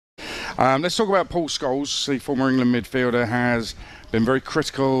Let's talk about Paul Scholes. The former England midfielder has been very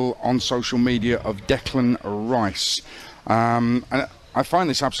critical on social media of Declan Rice. And I find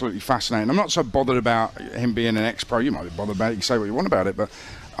this absolutely fascinating. I'm not so bothered about him being an ex-pro. You might be bothered about it. You can say what you want about it, but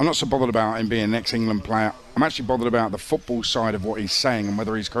I'm not so bothered about him being an ex-England player. I'm actually bothered about the football side of what he's saying and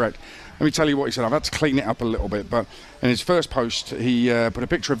whether he's correct. Let me tell you what he said. I've had to clean it up a little bit, but in his first post, he put a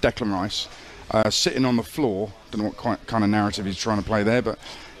picture of Declan Rice sitting on the floor. Don't know what kind of narrative he's trying to play there, but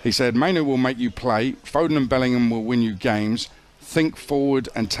he said, Mainu will make you play. Foden and Bellingham will win you games. Think forward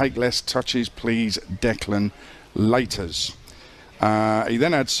and take less touches, please, Declan. Laters. He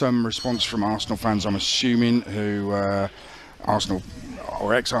then had some response from Arsenal fans, I'm assuming, who Arsenal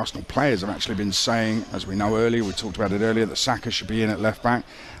or ex-Arsenal players have actually been saying, as we know earlier, we talked about it earlier, that Saka should be in at left back,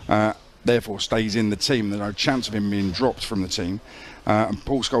 therefore stays in the team. There's no chance of him being dropped from the team. And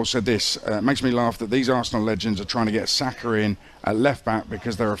Paul Scholes said this, it makes me laugh that these Arsenal legends are trying to get Saka in at left back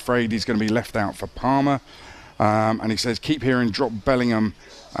because they're afraid he's going to be left out for Palmer. And he says, keep hearing drop Bellingham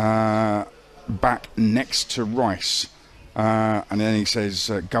back next to Rice. And then he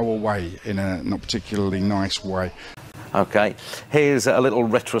says, go away in a not particularly nice way. OK, here's a little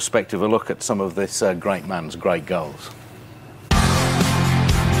retrospective, a look at some of this great man's great goals.